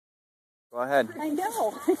Go ahead. I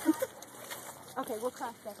know. Okay, we'll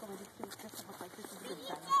cross back over this just to look like this is a good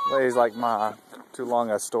sign. Well, he's like, Ma, too long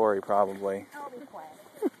a story, probably. I'll be quiet.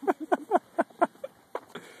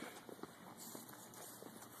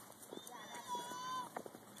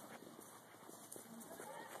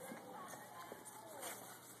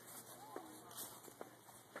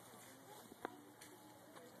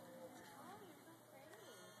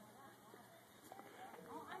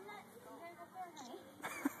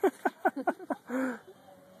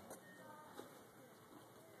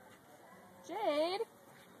 Jade,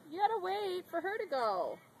 you gotta wait for her to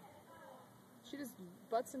go. She just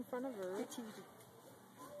butts in front of her.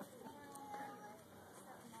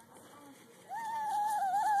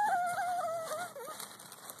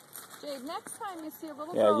 Jade, next time you see a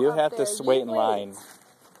little girl Yeah, you out have there, to wait in line.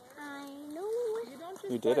 I know. You don't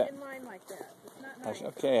just You did wait it. in line like that. It's not nice.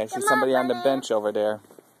 Okay, I see somebody on the bench over there.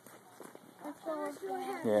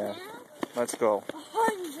 Yeah. Let's go.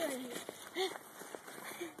 100.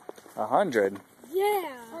 100?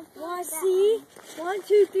 Yeah. Want to see? 1,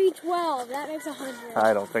 2, 3, 12. That makes 100.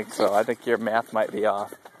 I don't think so. I think your math might be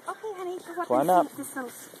off. Okay, honey. So Climb up.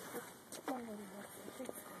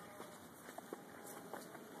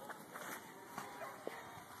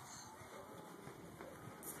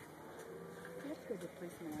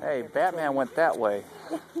 Hey, Batman went that way.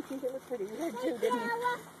 It looked pretty weird too, didn't he?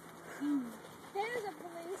 There's a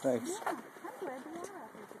police. Thanks. Yeah, I'm glad they are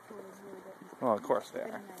out there patrolling here. Well, of course they are.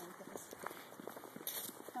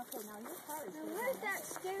 Okay, now your car is Now, where's that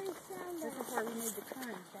scary sound? This is where we made the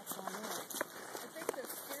turn. That's on there. I think the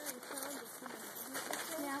scary sound is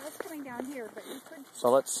coming. Yeah, it's coming down here, but you could. So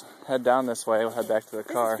let's head down this way. We'll head back to the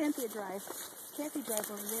This car. is Cynthia Drive. Kathy Drive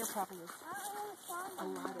over there probably is a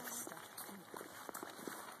lot of stuff.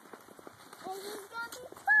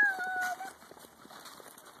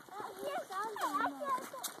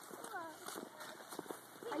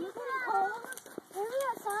 Are you getting cold? Maybe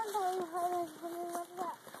that sound that we heard is when we went to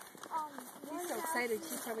that, She's so excited,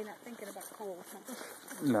 she's probably not thinking about cold.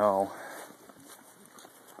 No.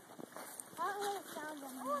 I don't hear the sound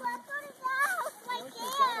anymore. Oh, that's what it sounds like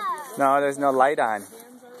there. No, there's no light on.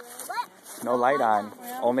 What? No light on.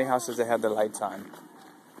 Only houses that have their lights on.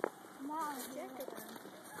 Mom,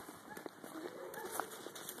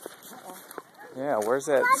 Yeah, where's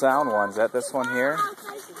that sound one? Is that this one here? right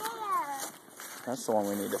there. That's the one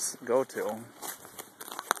we need to go to.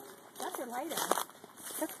 That's your light on.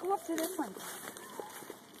 Let's go up to this one.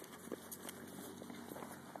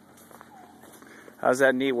 How's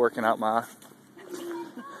that knee working out, Ma?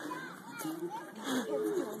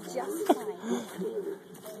 Just fine.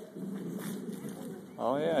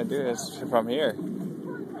 Oh yeah, I do. It's from here.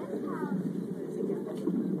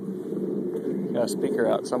 Got a speaker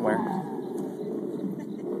out somewhere.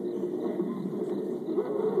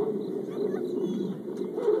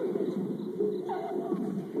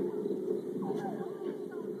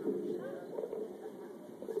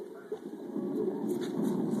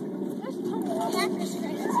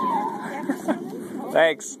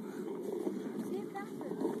 Thanks.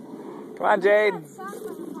 Come on, Jade. Look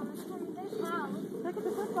at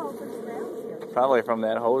the footballs in the ground here. Probably from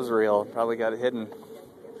that hose reel. Probably got it hidden.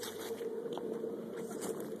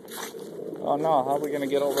 Oh no, how are we going to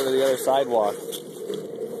get over to the other sidewalk?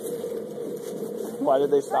 Why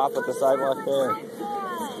did they stop at the sidewalk there?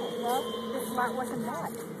 Well, this lot wasn't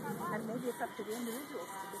bought. And maybe it's up to the individuals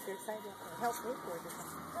to get their sidewalk or help pay for it or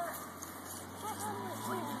something.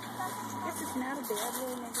 This is not a bad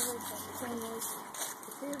way, neighborhood, but the thing is,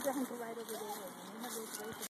 if there's a hunker right over there, and they have those